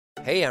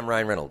Hey, I'm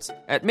Ryan Reynolds.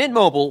 At Mint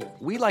Mobile,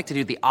 we like to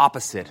do the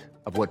opposite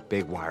of what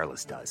Big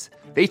Wireless does.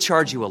 They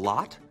charge you a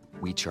lot,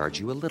 we charge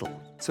you a little.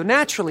 So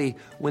naturally,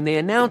 when they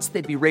announced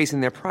they'd be raising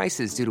their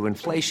prices due to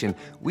inflation,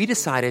 we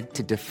decided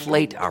to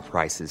deflate our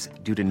prices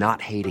due to not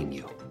hating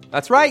you.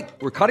 That's right.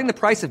 We're cutting the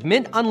price of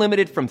Mint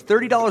Unlimited from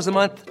 $30 a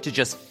month to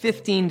just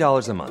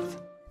 $15 a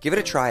month. Give it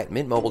a try at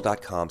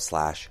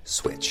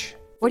mintmobile.com/switch.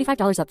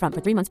 $45 up front for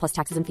 3 months plus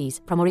taxes and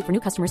fees. Promo rate for new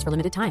customers for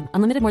limited time.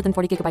 Unlimited more than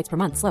 40 gigabytes per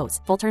month. Slows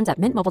full terms at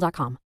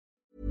mintmobile.com.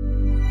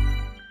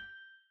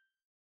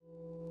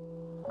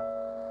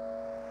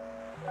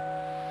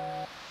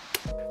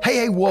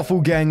 Hey,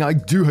 Waffle Gang, I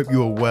do hope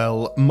you are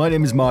well. My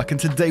name is Mark, and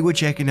today we're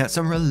checking out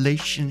some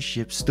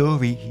relationship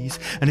stories.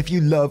 And if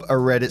you love a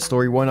Reddit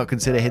story, why not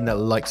consider hitting that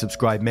like,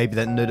 subscribe, maybe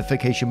that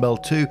notification bell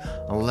too.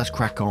 And let's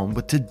crack on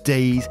with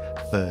today's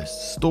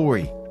first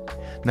story.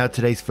 Now,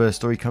 today's first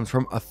story comes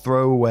from a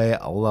throwaway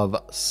Love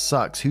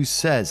Sucks, who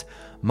says,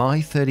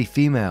 my 30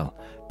 female,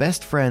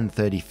 best friend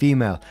 30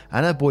 female,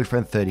 and her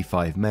boyfriend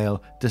 35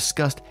 male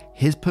discussed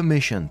his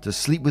permission to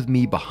sleep with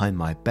me behind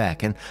my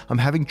back, and I'm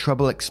having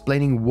trouble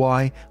explaining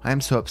why I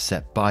am so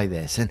upset by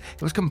this, and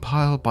it was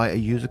compiled by a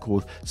user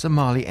called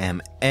Somali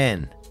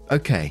MN.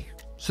 Okay,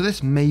 so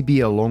this may be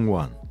a long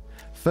one.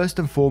 First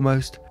and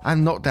foremost,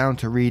 I'm not down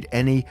to read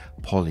any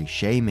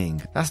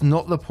poly-shaming. That's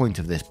not the point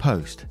of this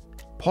post.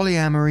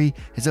 Polyamory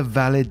is a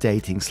valid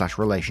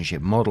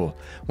dating/relationship model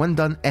when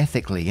done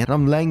ethically, and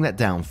I'm laying that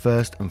down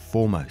first and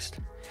foremost.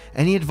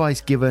 Any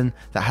advice given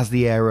that has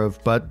the air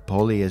of "but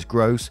poly is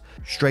gross,"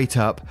 straight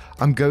up,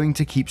 I'm going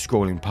to keep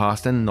scrolling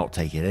past and not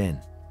take it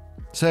in.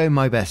 So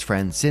my best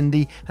friend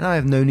Cindy and I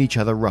have known each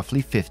other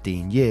roughly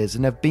 15 years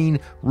and have been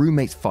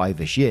roommates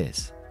 5-ish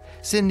years.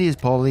 Cindy is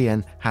poly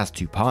and has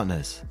 2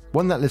 partners,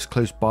 one that lives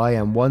close by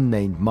and one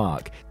named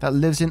Mark that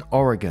lives in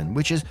Oregon,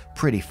 which is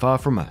pretty far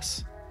from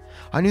us.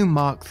 I knew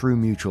Mark through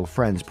mutual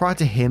friends prior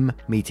to him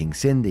meeting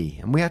Cindy,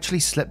 and we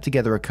actually slept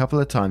together a couple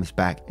of times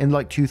back in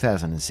like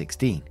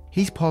 2016.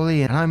 He's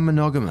poly and I'm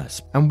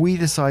monogamous, and we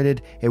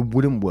decided it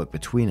wouldn't work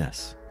between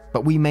us.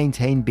 But we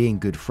maintained being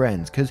good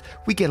friends because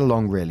we get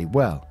along really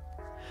well.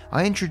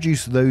 I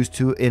introduced those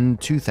two in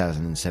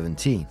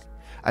 2017,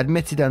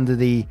 admitted under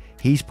the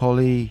 "he's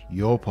poly,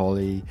 you're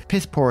poly"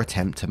 piss poor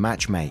attempt to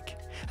matchmake,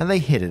 and they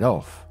hit it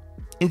off.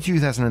 In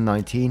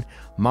 2019,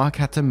 Mark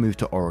had to move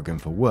to Oregon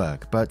for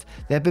work, but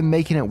they've been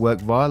making it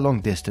work via long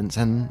distance,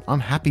 and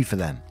I'm happy for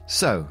them.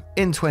 So,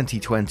 in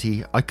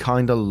 2020, I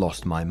kinda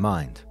lost my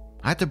mind.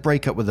 I had to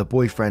break up with a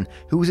boyfriend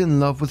who was in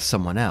love with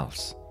someone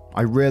else.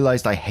 I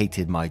realized I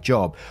hated my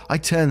job. I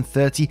turned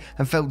 30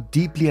 and felt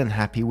deeply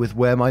unhappy with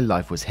where my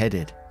life was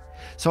headed.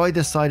 So I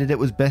decided it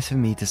was best for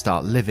me to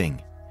start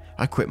living.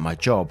 I quit my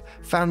job,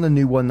 found a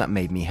new one that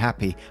made me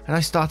happy, and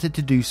I started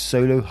to do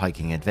solo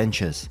hiking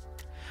adventures.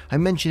 I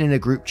mentioned in a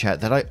group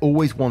chat that I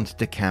always wanted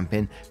to camp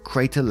in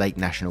Crater Lake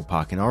National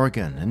Park in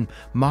Oregon, and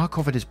Mark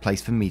offered his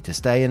place for me to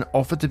stay and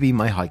offered to be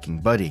my hiking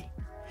buddy.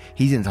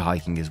 He's into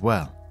hiking as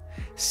well.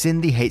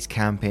 Cindy hates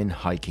camping,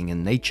 hiking,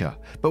 and nature,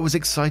 but was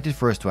excited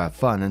for us to have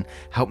fun and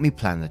help me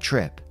plan the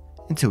trip,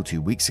 until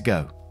 2 weeks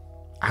ago.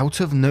 Out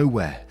of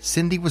nowhere,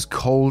 Cindy was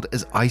cold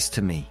as ice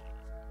to me.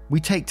 We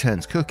take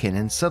turns cooking,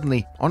 and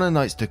suddenly, on her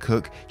nights to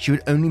cook, she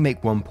would only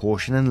make one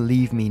portion and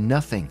leave me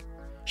nothing.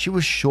 She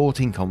was short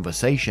in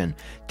conversation,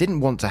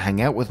 didn't want to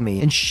hang out with me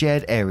in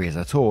shared areas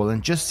at all,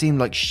 and just seemed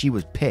like she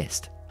was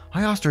pissed.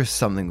 I asked her if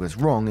something was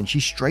wrong, and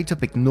she straight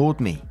up ignored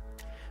me.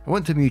 I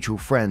went to mutual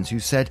friends who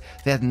said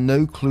they had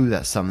no clue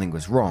that something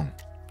was wrong.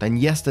 Then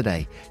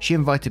yesterday, she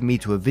invited me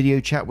to a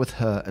video chat with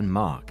her and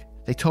Mark.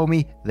 They told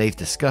me they've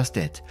discussed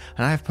it,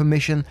 and I have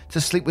permission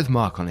to sleep with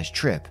Mark on his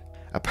trip.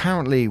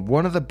 Apparently,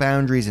 one of the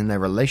boundaries in their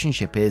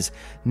relationship is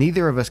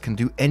neither of us can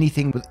do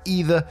anything with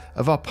either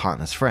of our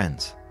partner's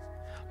friends.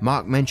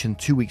 Mark mentioned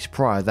 2 weeks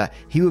prior that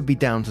he would be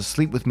down to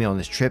sleep with me on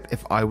this trip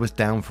if I was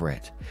down for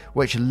it,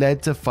 which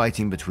led to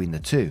fighting between the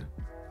two.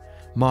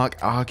 Mark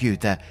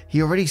argued that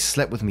he already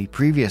slept with me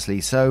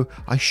previously, so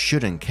I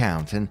shouldn't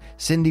count, and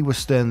Cindy was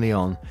sternly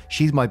on,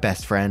 "She's my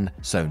best friend,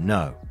 so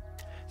no."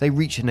 They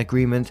reached an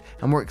agreement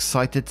and were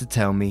excited to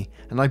tell me,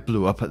 and I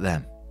blew up at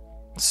them.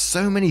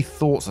 So many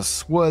thoughts are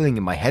swirling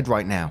in my head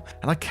right now,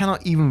 and I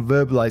cannot even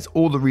verbalize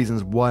all the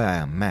reasons why I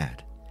am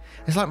mad.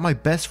 It's like my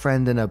best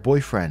friend and her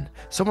boyfriend,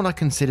 someone I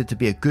consider to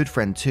be a good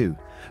friend too,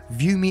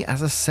 view me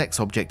as a sex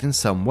object in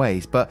some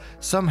ways, but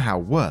somehow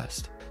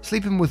worse.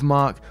 Sleeping with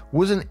Mark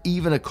wasn't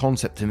even a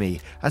concept to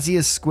me, as he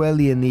is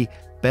squarely in the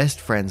best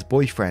friend's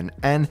boyfriend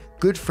and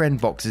good friend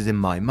boxes in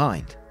my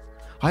mind.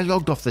 I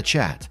logged off the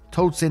chat,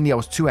 told Cindy I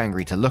was too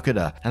angry to look at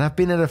her, and I've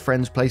been at a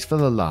friend's place for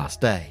the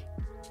last day.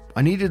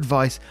 I need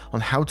advice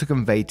on how to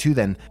convey to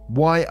them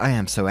why I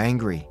am so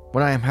angry,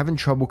 when I am having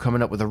trouble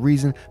coming up with a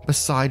reason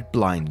beside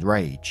blind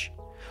rage.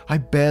 I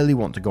barely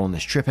want to go on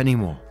this trip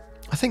anymore.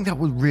 I think that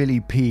would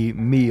really pee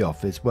me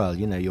off as well.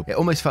 It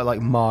almost felt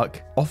like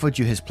Mark offered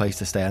you his place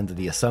to stay under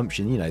the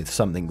assumption,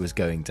 something was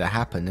going to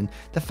happen. And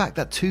the fact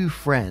that two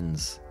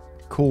friends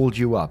called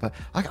you up.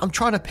 I'm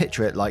trying to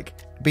picture it like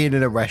being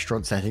in a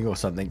restaurant setting or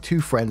something.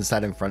 Two friends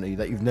sat in front of you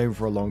that you've known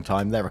for a long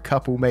time. They're a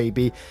couple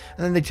maybe.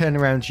 And then they turn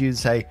around to you and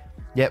say,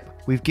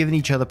 yep, we've given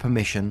each other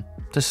permission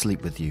to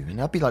sleep with you.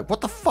 And I'd be like,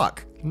 what the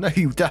fuck? No,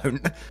 you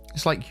don't.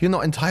 It's like, you're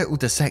not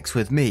entitled to sex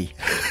with me.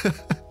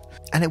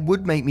 And it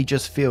would make me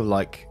just feel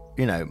like,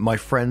 you know, my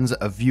friends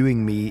are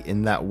viewing me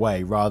in that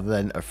way rather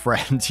than a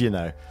friend, you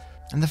know.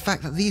 And the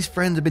fact that these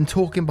friends have been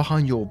talking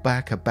behind your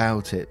back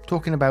about it,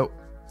 talking about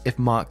if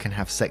Mark can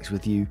have sex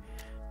with you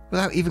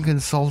without even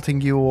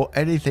consulting you or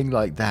anything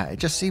like that, it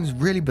just seems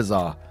really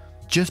bizarre.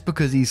 Just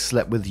because he's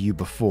slept with you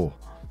before.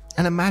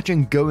 And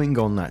imagine going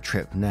on that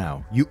trip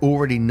now. You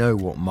already know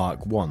what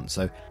Mark wants,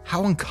 so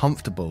how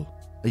uncomfortable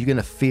are you going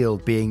to feel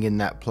being in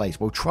that place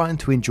while trying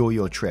to enjoy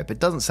your trip? It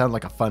doesn't sound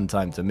like a fun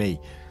time to me.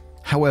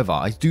 However,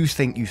 I do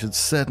think you should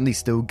certainly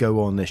still go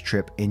on this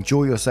trip,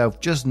 enjoy yourself,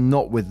 just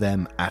not with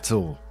them at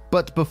all.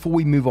 But before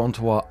we move on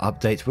to our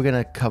updates, we're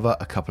going to cover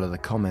a couple of the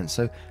comments.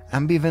 So,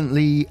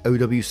 Ambivalently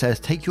OW says,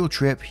 take your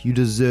trip, you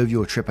deserve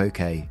your trip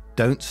okay.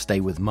 Don't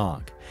stay with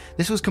Mark.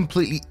 This was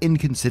completely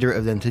inconsiderate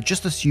of them to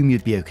just assume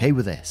you'd be okay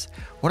with this.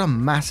 What a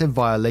massive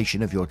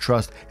violation of your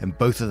trust in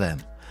both of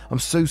them. I'm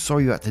so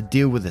sorry you had to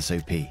deal with this,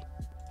 OP.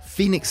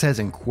 Phoenix says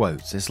in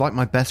quotes, it's like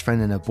my best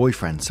friend and her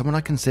boyfriend, someone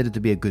I consider to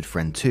be a good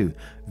friend too,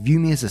 view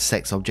me as a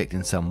sex object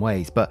in some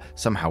ways, but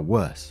somehow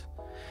worse.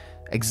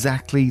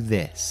 Exactly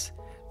this.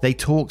 They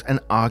talked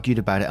and argued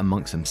about it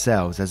amongst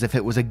themselves as if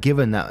it was a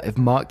given that if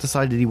Mark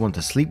decided he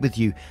wanted to sleep with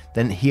you,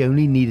 then he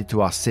only needed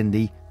to ask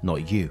Cindy,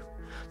 not you.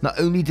 Not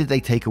only did they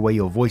take away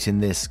your voice in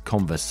this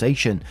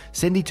conversation,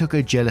 Cindy took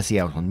her jealousy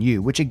out on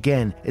you, which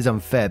again is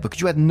unfair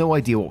because you had no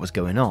idea what was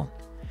going on.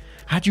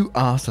 Had you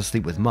asked to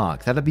sleep with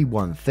Mark, that'd be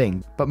one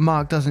thing, but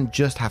Mark doesn't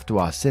just have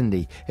to ask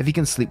Cindy if he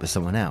can sleep with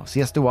someone else.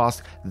 He has to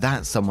ask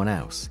that someone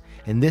else.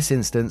 In this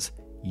instance,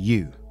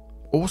 you.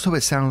 Also,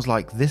 it sounds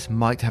like this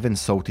might have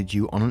insulted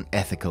you on an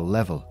ethical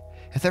level.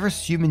 If they're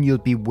assuming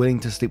you'd be willing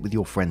to sleep with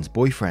your friend's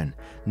boyfriend,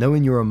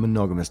 knowing you're a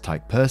monogamous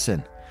type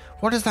person,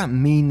 what does that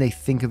mean they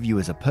think of you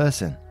as a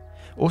person?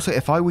 Also,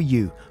 if I were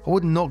you, I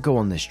would not go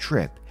on this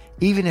trip.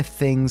 Even if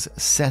things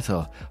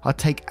settle, I'd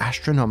take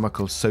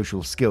astronomical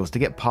social skills to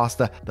get past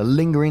the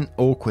lingering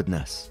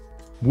awkwardness.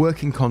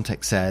 Working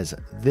Context says,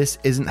 this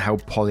isn't how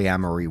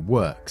polyamory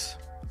works.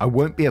 I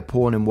won't be a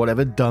pawn in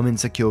whatever dumb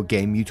insecure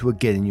game you two are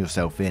getting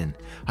yourself in.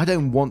 I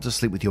don't want to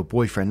sleep with your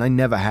boyfriend, I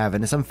never have,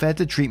 and it's unfair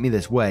to treat me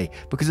this way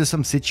because of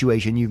some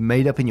situation you've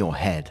made up in your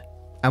head.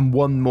 And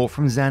one more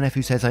from Zaneth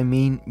who says, I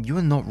mean, you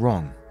are not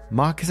wrong.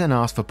 Mark isn't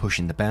asked for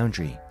pushing the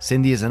boundary.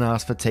 Cindy isn't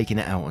asked for taking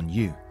it out on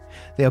you.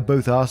 They are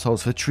both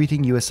assholes for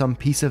treating you as some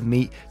piece of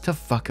meat to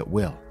fuck at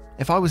will.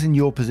 If I was in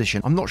your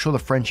position, I'm not sure the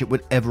friendship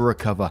would ever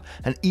recover,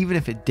 and even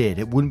if it did,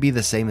 it wouldn't be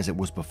the same as it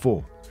was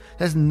before.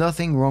 There's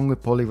nothing wrong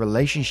with poly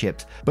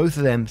relationships. Both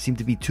of them seem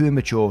to be too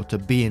immature to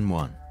be in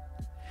one.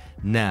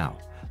 Now,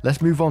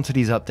 let's move on to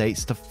these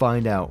updates to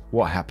find out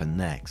what happened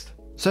next.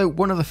 So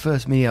one of the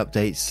first mini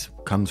updates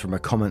comes from a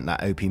comment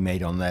that OP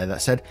made on there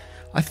that said,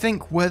 I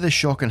think where the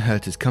shock and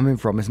hurt is coming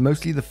from is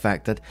mostly the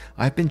fact that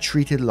I've been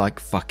treated like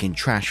fucking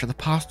trash for the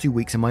past 2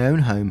 weeks in my own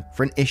home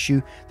for an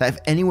issue that if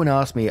anyone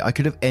asked me I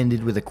could have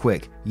ended with a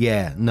quick,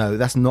 yeah, no,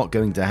 that's not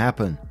going to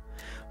happen.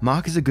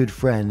 Mark is a good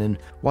friend, and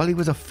while he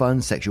was a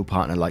fun sexual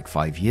partner like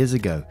 5 years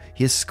ago,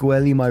 he is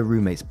squarely my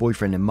roommate's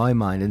boyfriend in my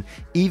mind, and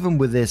even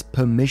with this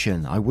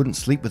permission, I wouldn't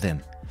sleep with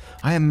him.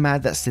 I am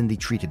mad that Cindy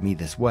treated me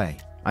this way.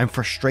 I'm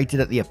frustrated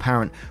at the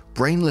apparent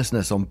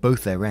brainlessness on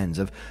both their ends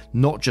of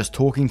not just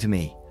talking to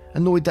me,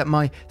 annoyed that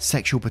my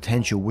sexual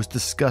potential was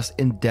discussed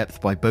in depth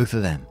by both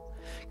of them.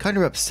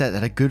 Kinda upset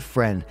that a good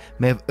friend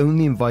may have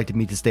only invited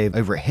me to stay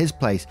over at his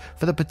place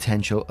for the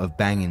potential of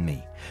banging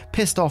me.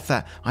 Pissed off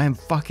that I am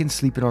fucking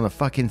sleeping on a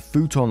fucking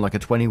futon like a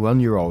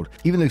 21-year-old,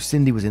 even though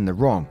Cindy was in the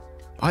wrong.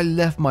 I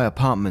left my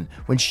apartment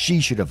when she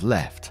should have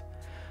left.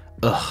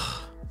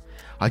 Ugh.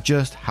 I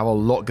just have a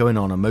lot going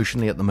on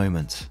emotionally at the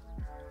moment.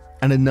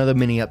 And another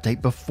mini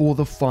update before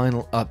the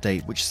final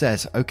update, which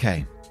says,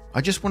 okay,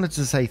 I just wanted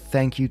to say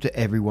thank you to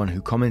everyone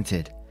who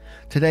commented.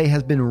 Today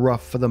has been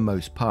rough for the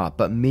most part,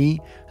 but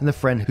me and the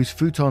friend whose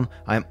futon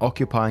I am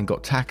occupying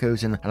got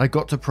tacos and I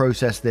got to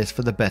process this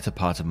for the better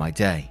part of my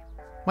day.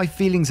 My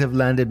feelings have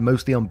landed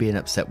mostly on being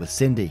upset with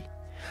Cindy.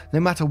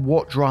 No matter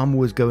what drama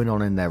was going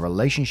on in their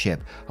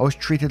relationship, I was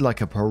treated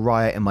like a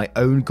pariah in my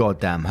own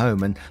goddamn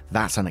home, and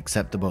that's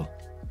unacceptable.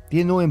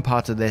 The annoying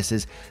part of this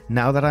is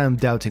now that I am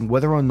doubting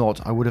whether or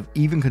not I would have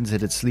even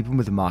considered sleeping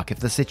with Mark if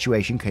the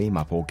situation came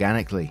up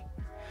organically.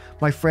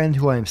 My friend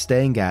who I am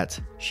staying at,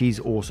 she's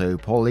also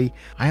poly.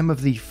 I am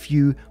of the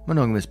few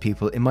monogamous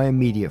people in my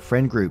immediate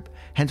friend group,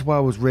 hence why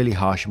I was really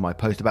harsh in my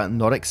post about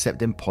not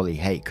accepting poly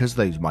hate, because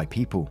those are my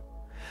people.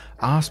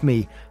 Asked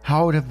me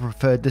how I would have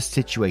preferred this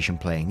situation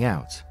playing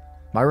out.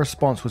 My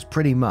response was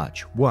pretty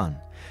much 1.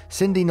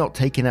 Cindy not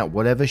taking out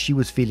whatever she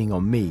was feeling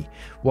on me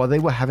while they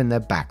were having their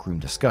backroom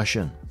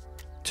discussion.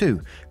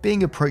 2.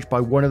 Being approached by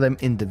one of them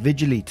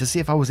individually to see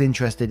if I was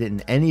interested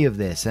in any of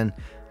this and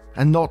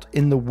not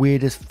in the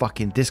weirdest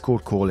fucking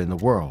Discord call in the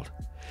world.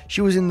 She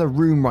was in the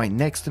room right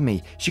next to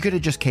me. She could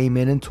have just came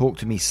in and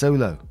talked to me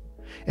solo.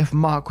 If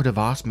Mark would have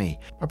asked me,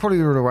 I probably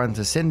would have run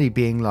to Cindy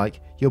being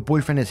like, your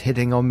boyfriend is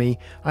hitting on me,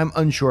 I'm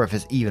unsure if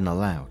it's even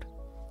allowed.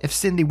 If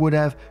Cindy would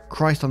have,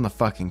 Christ on the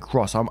fucking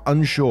cross, I'm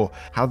unsure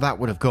how that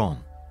would have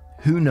gone.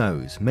 Who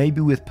knows,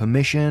 maybe with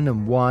permission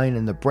and wine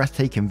and the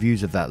breathtaking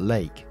views of that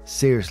lake.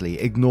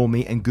 Seriously, ignore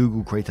me and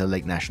Google Crater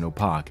Lake National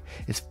Park.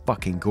 It's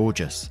fucking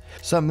gorgeous.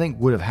 Something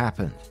would have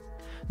happened.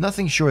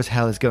 Nothing sure as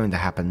hell is going to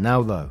happen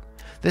now though.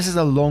 This is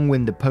a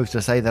long-winded post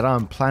to say that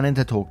I'm planning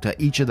to talk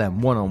to each of them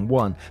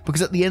one-on-one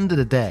because at the end of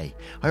the day,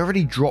 I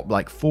already dropped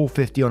like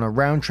 $450 on a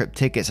round-trip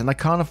tickets and I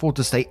can't afford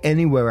to stay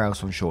anywhere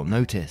else on short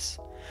notice.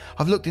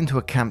 I've looked into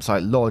a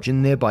campsite lodge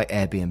and nearby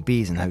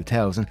Airbnbs and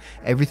hotels and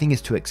everything is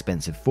too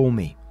expensive for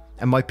me.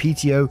 And my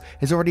PTO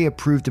is already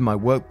approved in my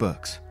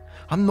workbooks.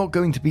 I'm not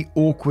going to be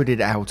awkwarded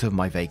out of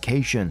my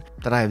vacation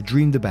that I have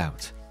dreamed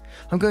about.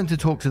 I'm going to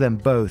talk to them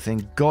both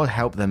and God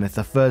help them if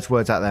the first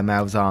words out their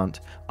mouths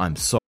aren't, I'm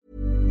sorry.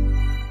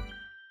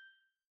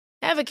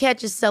 Ever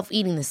catch yourself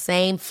eating the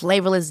same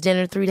flavorless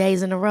dinner 3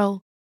 days in a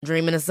row?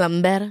 Dreaming of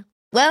something better?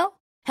 Well,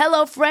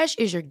 HelloFresh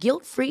is your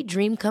guilt-free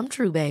dream come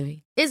true,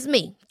 baby. It's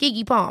me,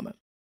 Keke Palmer.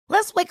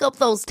 Let's wake up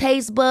those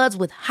taste buds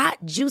with hot,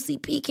 juicy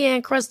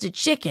pecan-crusted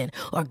chicken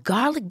or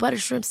garlic butter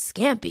shrimp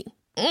scampi.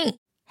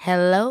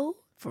 Hello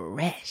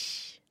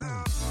Fresh.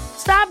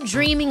 Stop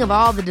dreaming of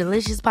all the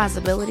delicious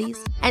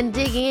possibilities and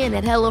dig in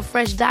at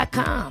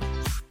HelloFresh.com.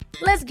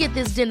 Let's get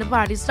this dinner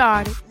party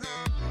started.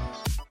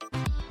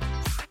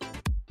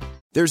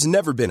 There's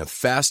never been a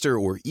faster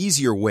or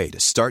easier way to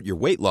start your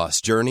weight loss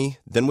journey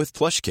than with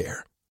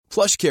PlushCare.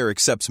 PlushCare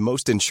accepts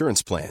most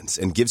insurance plans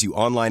and gives you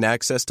online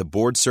access to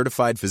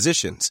board-certified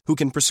physicians who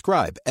can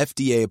prescribe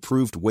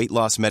FDA-approved weight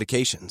loss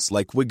medications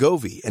like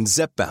Wegovy and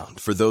Zepbound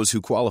for those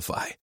who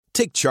qualify.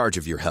 Take charge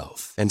of your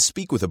health and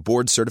speak with a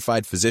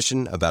board-certified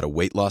physician about a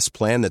weight loss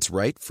plan that's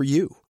right for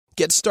you.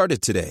 Get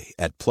started today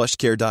at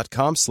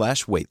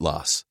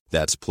plushcare.com/weight-loss.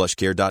 That's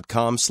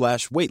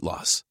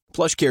plushcare.com/weight-loss.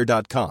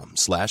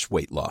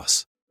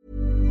 plushcare.com/weight-loss.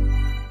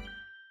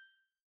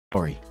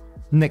 Sorry.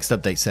 Next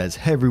update says,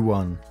 hey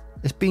everyone,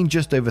 it's been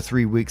just over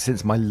 3 weeks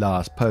since my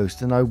last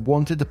post and I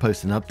wanted to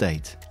post an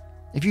update.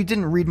 If you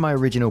didn't read my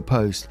original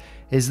post,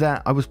 is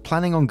that I was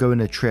planning on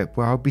going on a trip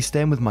where I'll be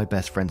staying with my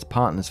best friend's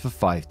partners for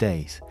 5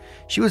 days.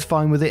 She was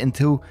fine with it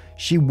until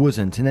she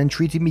wasn't and then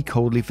treated me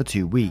coldly for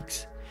 2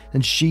 weeks.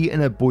 Then she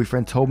and her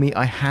boyfriend told me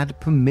I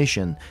had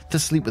permission to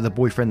sleep with a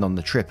boyfriend on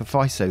the trip if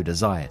I so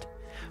desired.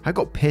 I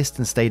got pissed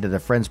and stayed at a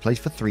friend's place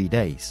for 3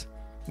 days.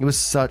 It was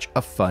such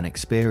a fun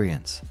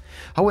experience.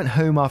 I went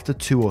home after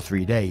 2 or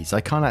 3 days.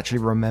 I can't actually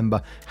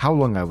remember how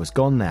long I was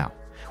gone now,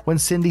 when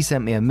Cindy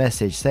sent me a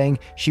message saying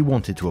she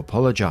wanted to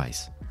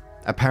apologize.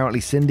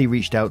 Apparently Cindy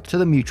reached out to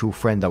the mutual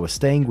friend I was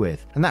staying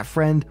with, and that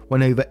friend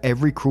went over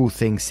every cruel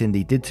thing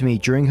Cindy did to me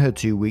during her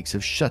 2 weeks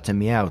of shutting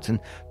me out and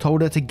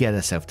told her to get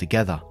herself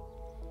together.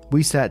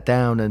 We sat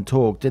down and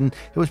talked and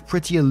it was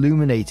pretty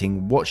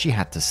illuminating what she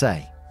had to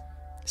say.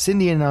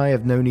 Cindy and I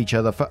have known each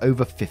other for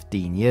over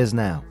 15 years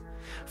now.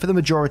 For the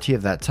majority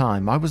of that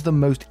time, I was the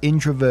most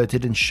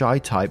introverted and shy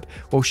type,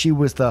 while she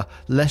was the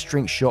let's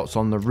drink shots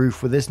on the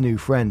roof with this new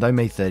friend I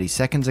made 30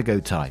 seconds ago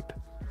type.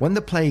 When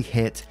the plague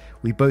hit,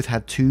 we both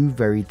had 2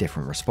 very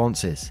different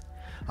responses.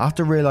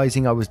 After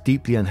realizing I was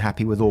deeply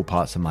unhappy with all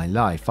parts of my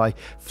life, I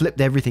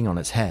flipped everything on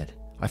its head.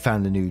 I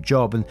found a new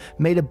job and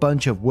made a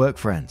bunch of work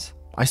friends.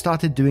 I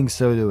started doing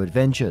solo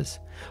adventures.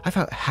 I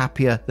felt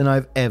happier than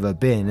I've ever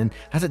been, and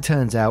as it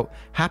turns out,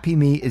 happy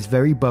me is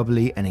very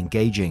bubbly and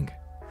engaging.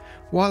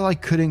 While I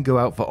couldn't go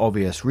out for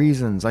obvious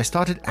reasons, I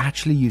started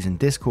actually using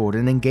Discord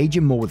and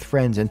engaging more with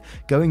friends and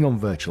going on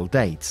virtual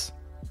dates.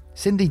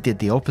 Cindy did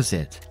the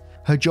opposite.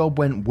 Her job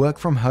went work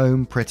from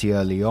home pretty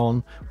early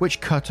on,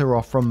 which cut her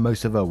off from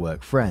most of her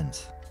work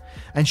friends.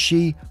 And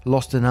she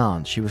lost an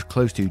aunt she was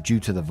close to due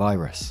to the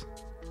virus.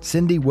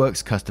 Cindy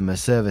works customer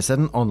service at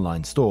an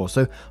online store,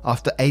 so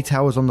after 8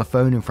 hours on the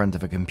phone in front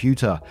of a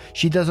computer,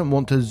 she doesn't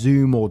want to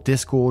Zoom or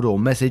Discord or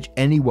message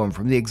anyone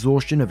from the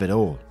exhaustion of it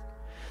all.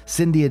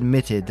 Cindy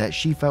admitted that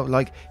she felt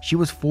like she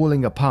was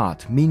falling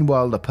apart,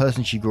 meanwhile the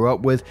person she grew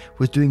up with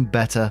was doing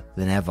better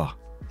than ever.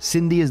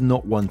 Cindy is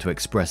not one to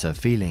express her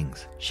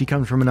feelings. She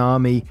comes from an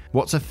army,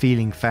 what's a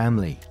feeling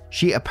family.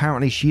 She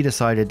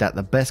decided that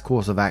the best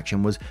course of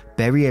action was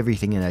bury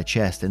everything in her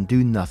chest and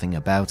do nothing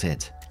about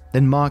it.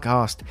 Then Mark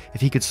asked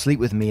if he could sleep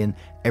with me and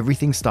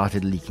everything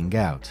started leaking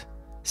out.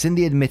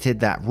 Cindy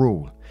admitted that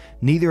rule,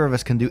 neither of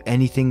us can do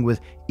anything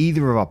with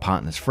either of our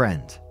partner's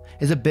friend,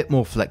 is a bit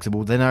more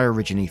flexible than I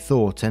originally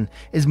thought and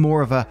is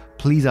more of a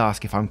please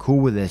ask if I'm cool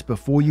with this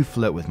before you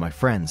flirt with my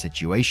friend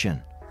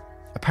situation.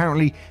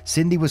 Apparently,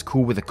 Cindy was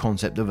cool with the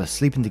concept of us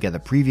sleeping together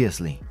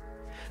previously.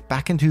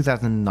 Back in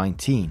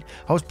 2019,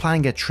 I was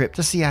planning a trip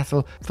to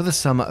Seattle for the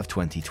summer of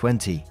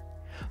 2020.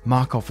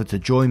 Mark offered to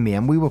join me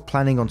and we were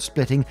planning on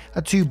splitting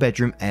a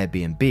 2-bedroom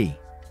Airbnb.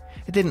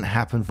 It didn't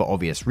happen for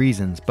obvious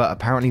reasons, but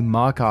apparently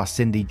Mark asked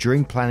Cindy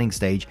during planning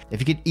stage if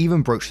he could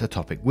even broach the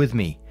topic with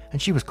me,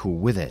 and she was cool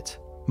with it.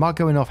 Mark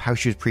going off how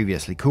she was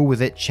previously cool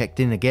with it, checked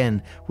in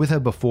again with her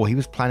before he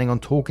was planning on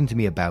talking to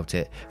me about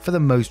it for the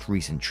most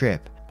recent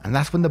trip, and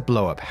that's when the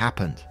blow up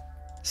happened.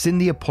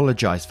 Cindy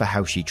apologized for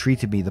how she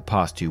treated me the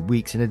past 2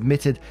 weeks and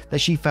admitted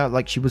that she felt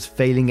like she was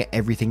failing at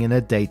everything in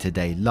her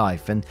day-to-day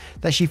life and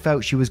that she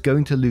felt she was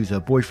going to lose her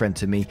boyfriend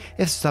to me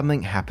if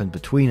something happened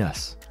between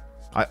us.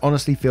 I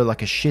honestly feel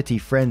like a shitty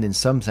friend in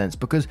some sense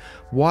because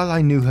while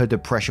I knew her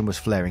depression was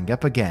flaring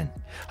up again,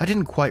 I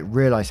didn't quite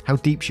realize how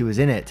deep she was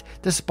in it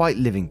despite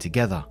living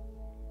together.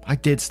 I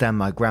did stand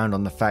my ground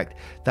on the fact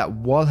that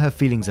while her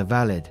feelings are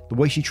valid, the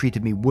way she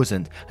treated me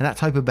wasn't, and that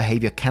type of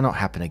behavior cannot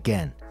happen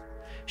again.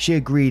 She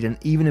agreed and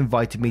even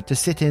invited me to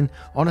sit in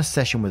on a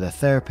session with a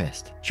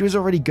therapist. She was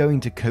already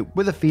going to cope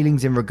with the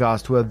feelings in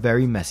regards to her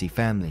very messy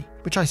family,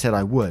 which I said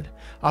I would,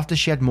 after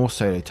she had more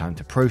solo time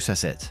to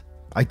process it.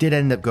 I did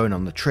end up going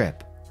on the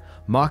trip.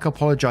 Mark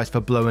apologized for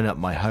blowing up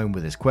my home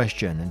with his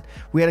question, and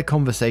we had a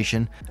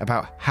conversation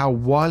about how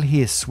while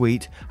he is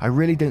sweet, I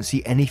really don't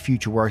see any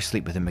future where I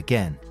sleep with him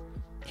again.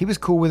 He was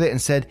cool with it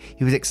and said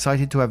he was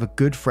excited to have a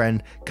good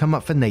friend come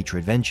up for nature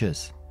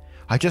adventures.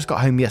 I just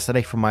got home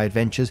yesterday from my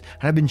adventures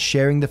and I've been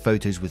sharing the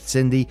photos with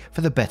Cindy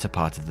for the better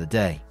part of the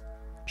day.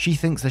 She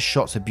thinks the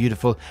shots are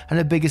beautiful and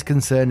her biggest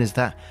concern is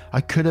that I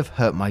could have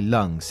hurt my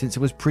lungs since it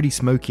was pretty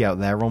smoky out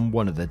there on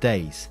one of the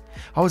days.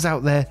 I was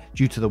out there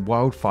due to the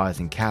wildfires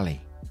in Cali.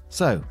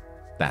 So,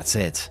 that's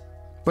it.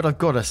 But I've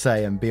got to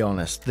say and be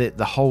honest, that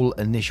the whole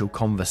initial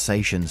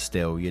conversation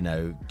still,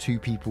 two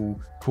people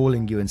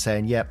calling you and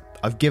saying, yep,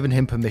 I've given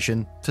him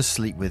permission to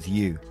sleep with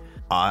you.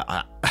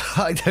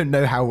 I don't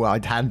know how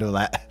I'd handle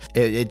that.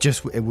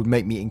 It would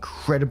make me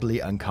incredibly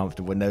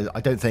uncomfortable. And I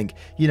don't think,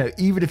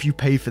 even if you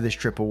paid for this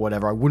trip or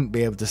whatever, I wouldn't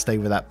be able to stay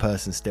with that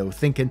person still,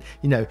 thinking,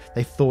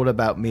 they thought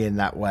about me in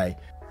that way.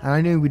 And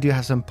I know we do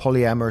have some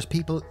polyamorous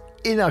people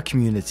in our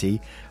community.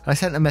 I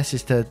sent a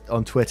message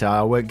on Twitter.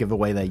 I won't give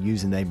away their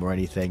username or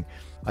anything.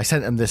 I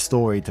sent them this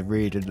story to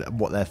read and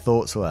what their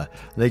thoughts were.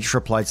 They just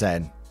replied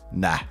saying,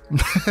 nah.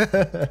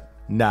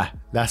 Nah,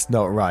 that's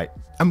not right.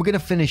 And we're going to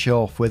finish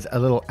off with a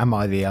little Am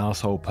I the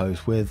Arsehole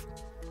post with,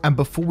 and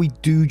before we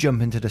do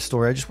jump into the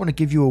story, I just want to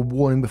give you a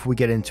warning before we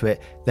get into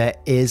it. There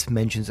is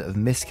mentions of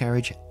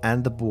miscarriage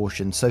and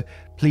abortion. So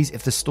please,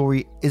 if the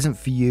story isn't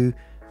for you,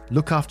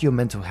 look after your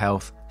mental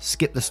health,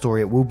 skip the story.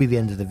 It will be the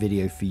end of the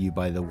video for you,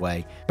 by the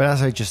way. But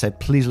as I just said,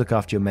 please look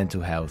after your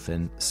mental health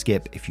and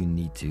skip if you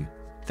need to.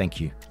 Thank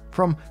you.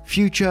 From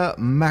Future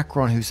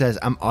Macron, who says,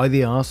 am I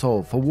the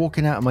arsehole for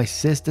walking out of my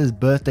sister's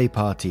birthday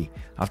party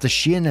after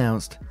she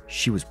announced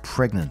she was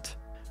pregnant?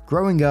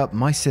 Growing up,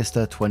 my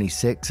sister,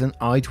 26, and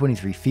I,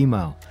 23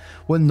 female,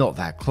 were not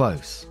that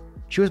close.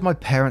 She was my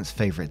parents'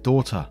 favourite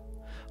daughter.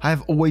 I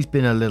have always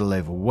been a little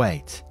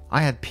overweight.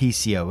 I had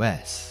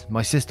PCOS.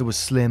 My sister was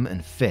slim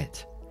and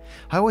fit.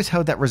 I always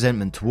held that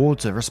resentment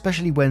towards her,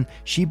 especially when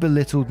she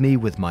belittled me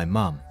with my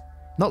mum,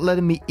 not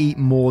letting me eat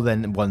more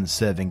than one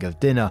serving of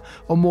dinner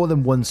or more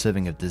than one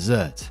serving of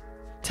dessert,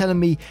 telling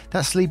me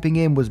that sleeping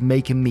in was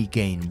making me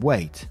gain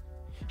weight.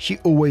 She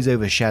always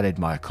overshadowed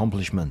my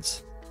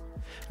accomplishments.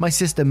 My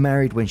sister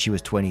married when she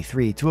was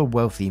 23 to a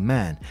wealthy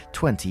man,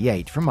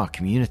 28, from our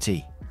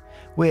community.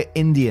 We're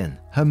Indian.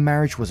 Her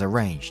marriage was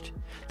arranged.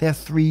 They have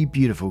 3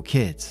 beautiful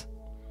kids.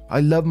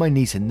 I love my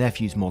niece and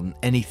nephews more than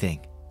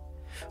anything.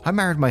 I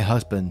married my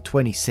husband,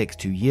 26,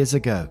 2 years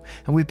ago,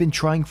 and we've been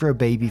trying for a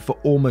baby for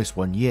almost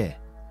 1 year.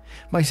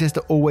 My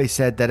sister always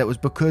said that it was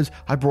because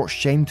I brought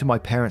shame to my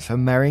parents for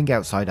marrying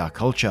outside our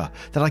culture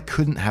that I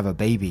couldn't have a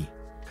baby.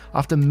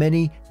 After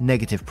many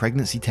negative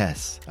pregnancy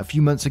tests, a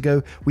few months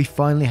ago, we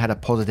finally had a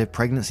positive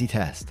pregnancy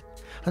test.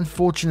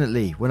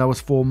 Unfortunately, when I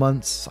was 4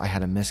 months, I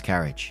had a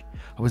miscarriage.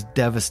 I was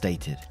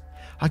devastated.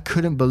 I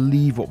couldn't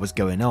believe what was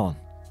going on.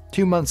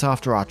 2 months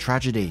after our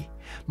tragedy,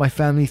 my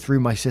family threw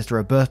my sister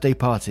a birthday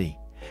party.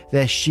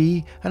 There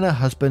she and her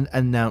husband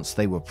announced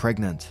they were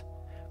pregnant.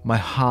 My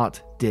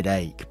heart did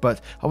ache,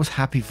 but I was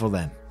happy for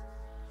them.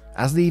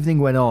 As the evening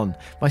went on,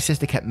 my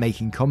sister kept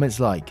making comments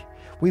like,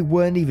 "We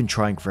weren't even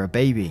trying for a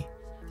baby.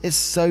 It's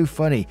so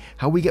funny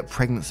how we get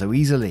pregnant so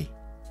easily."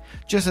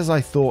 Just as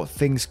I thought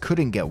things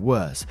couldn't get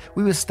worse,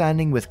 we were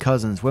standing with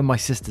cousins when my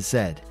sister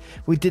said,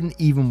 "We didn't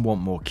even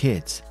want more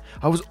kids.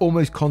 I was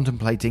almost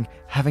contemplating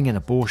having an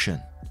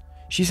abortion."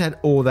 She said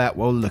all that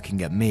while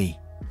looking at me.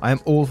 I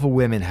am all for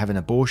women having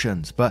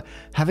abortions, but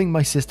having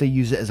my sister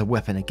use it as a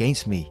weapon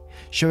against me,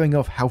 showing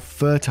off how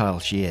fertile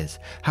she is,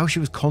 how she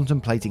was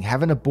contemplating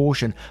having an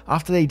abortion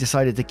after they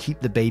decided to keep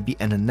the baby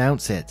and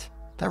announce it,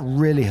 that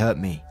really hurt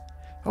me.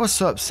 I was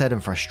so upset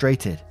and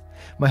frustrated.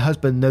 My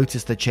husband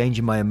noticed the change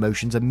in my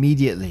emotions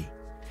immediately.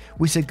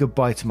 We said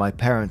goodbye to my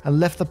parents and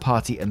left the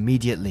party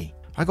immediately.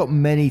 I got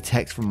many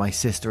texts from my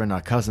sister and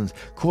our cousins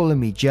calling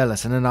me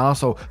jealous and an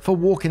arsehole for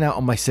walking out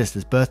on my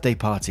sister's birthday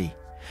party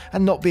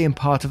and not being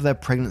part of their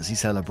pregnancy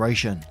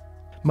celebration.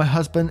 My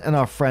husband and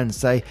our friends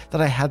say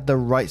that I had the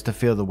rights to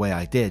feel the way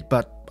I did,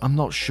 but I'm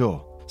not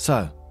sure.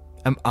 So,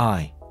 am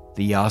I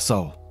the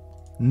arsehole?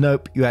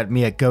 Nope, you had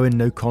me at going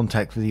no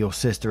contact with your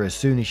sister as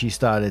soon as she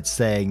started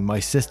saying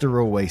my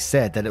sister always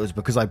said that it was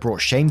because I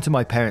brought shame to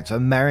my parents for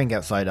marrying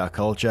outside our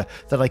culture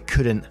that I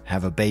couldn't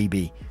have a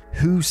baby.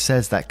 Who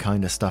says that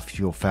kind of stuff to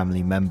your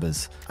family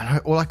members? And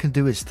all I can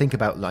do is think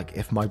about, like,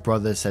 if my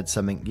brother said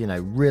something,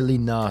 really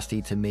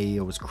nasty to me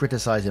or was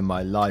criticizing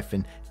my life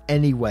in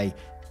any way,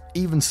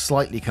 even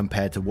slightly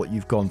compared to what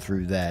you've gone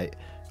through there,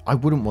 I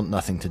wouldn't want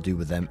nothing to do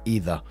with them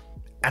either.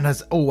 And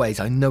as always,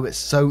 I know it's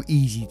so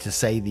easy to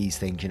say these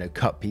things,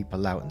 cut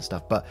people out and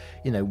stuff. But,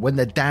 when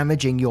they're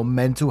damaging your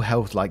mental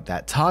health like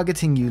that,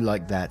 targeting you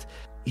like that,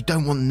 you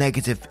don't want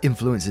negative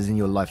influences in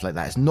your life like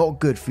that. It's not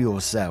good for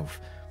yourself.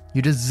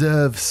 You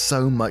deserve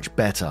so much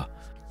better.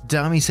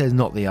 Dami says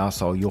not the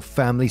arsehole. Your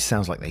family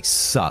sounds like they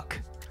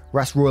suck.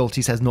 Ras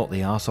Royalty says not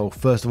the arsehole.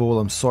 First of all,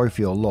 I'm sorry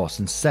for your loss.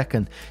 And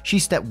second, she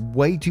stepped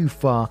way too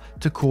far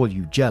to call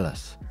you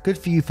jealous. Good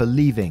for you for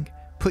leaving.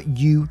 Put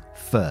you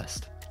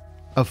first.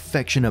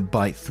 Affectionate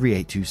Bite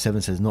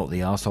 3827 says not the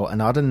arsehole,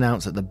 and I'd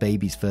announce at the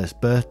baby's first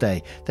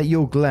birthday that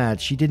you're glad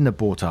she didn't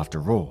abort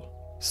after all.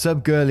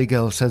 Sub Girly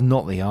Girl says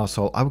not the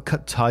arsehole. I would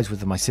cut ties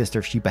with my sister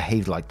if she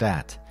behaved like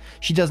that.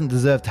 She doesn't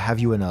deserve to have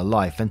you in her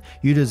life, and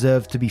you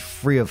deserve to be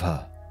free of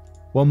her.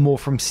 One more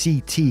from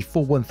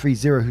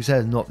CT4130 who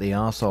says not the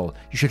arsehole.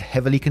 You should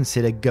heavily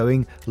consider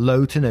going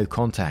low to no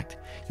contact.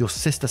 Your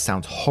sister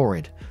sounds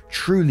horrid,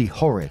 truly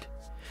horrid.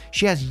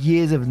 She has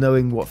years of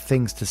knowing what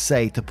things to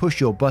say, to push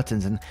your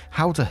buttons, and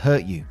how to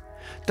hurt you.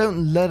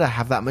 Don't let her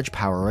have that much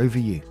power over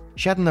you.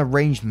 She had an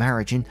arranged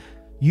marriage and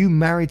you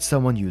married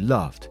someone you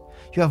loved.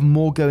 You have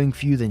more going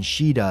for you than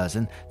she does,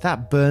 and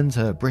that burns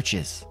her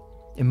britches.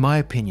 In my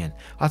opinion,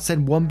 I'd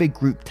send one big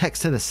group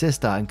text to the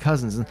sister and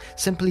cousins and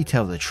simply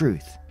tell the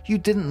truth. You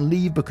didn't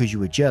leave because you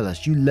were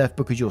jealous. You left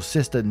because your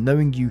sister,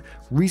 knowing you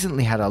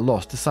recently had a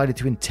loss, decided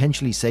to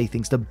intentionally say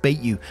things to bait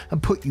you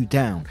and put you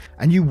down,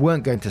 and you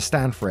weren't going to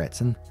stand for it.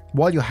 And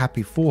while you're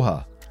happy for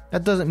her,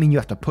 that doesn't mean you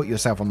have to put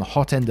yourself on the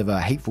hot end of her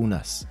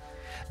hatefulness.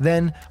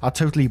 Then I'll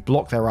totally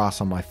block their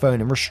ass on my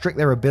phone and restrict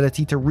their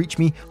ability to reach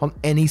me on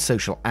any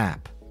social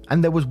app.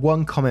 And there was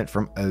one comment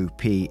from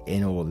OP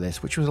in all of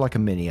this, which was like a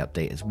mini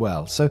update as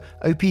well. So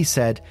OP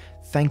said,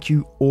 "Thank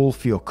you all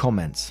for your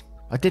comments.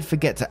 I did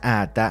forget to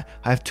add that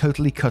I have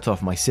totally cut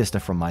off my sister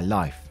from my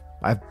life.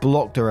 I have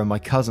blocked her and my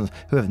cousins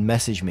who have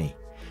messaged me.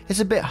 It's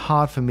a bit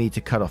hard for me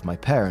to cut off my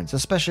parents,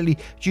 especially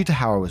due to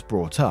how I was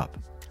brought up.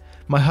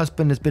 My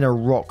husband has been a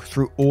rock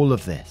through all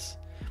of this.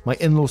 My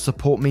in-laws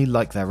support me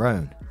like their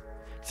own.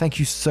 Thank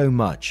you so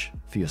much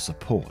for your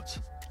support."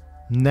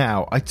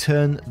 Now, I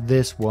turn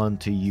this one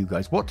to you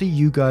guys. What do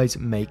you guys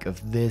make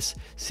of this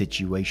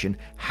situation?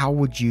 How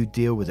would you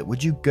deal with it?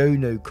 Would you go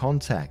no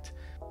contact?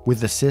 With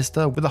the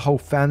sister? With the whole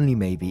family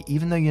maybe?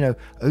 Even though,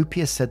 OP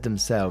has said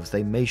themselves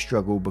they may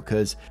struggle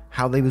because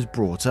how they was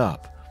brought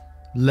up.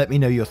 Let me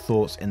know your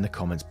thoughts in the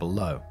comments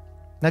below.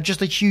 Now,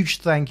 just a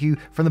huge thank you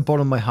from the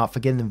bottom of my heart for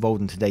getting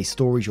involved in today's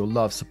stories. Your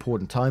love, support,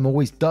 and time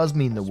always does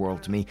mean the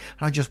world to me,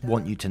 and I just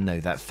want you to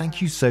know that.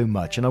 Thank you so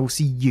much, and I will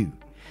see you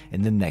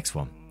in the next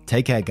one.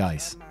 Take care,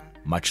 guys.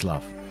 Much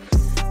love.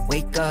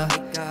 Wake up,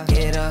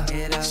 get up,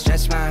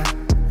 stretch my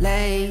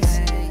legs,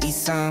 eat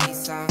some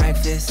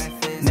breakfast,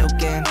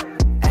 milk and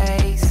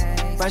eggs,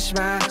 brush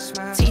my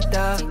teeth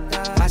up,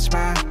 wash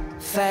my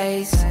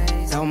face,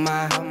 throw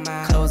my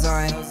clothes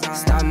on,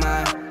 start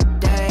my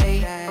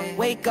day.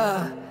 Wake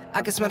up,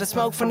 I can smell the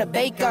smoke from the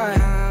bacon.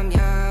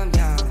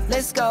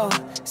 Let's go,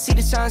 see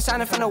the sun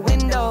shining from the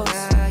windows.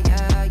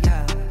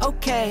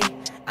 Okay,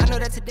 I know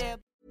that today.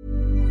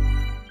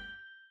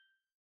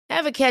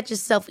 Ever catch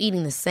yourself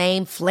eating the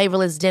same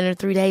flavorless dinner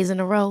 3 days in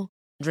a row?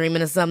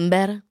 Dreaming of something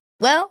better?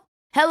 Well,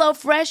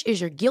 HelloFresh is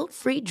your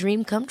guilt-free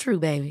dream come true,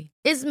 baby.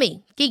 It's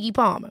me, Keke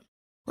Palmer.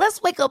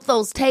 Let's wake up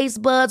those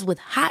taste buds with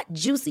hot,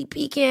 juicy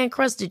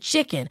pecan-crusted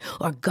chicken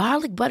or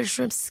garlic butter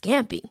shrimp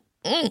scampi.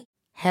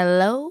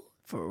 Hello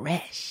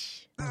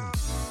Fresh.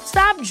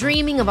 Stop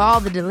dreaming of all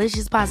the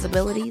delicious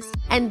possibilities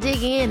and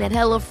dig in at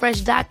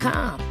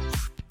HelloFresh.com.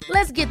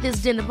 Let's get this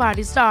dinner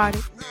party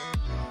started.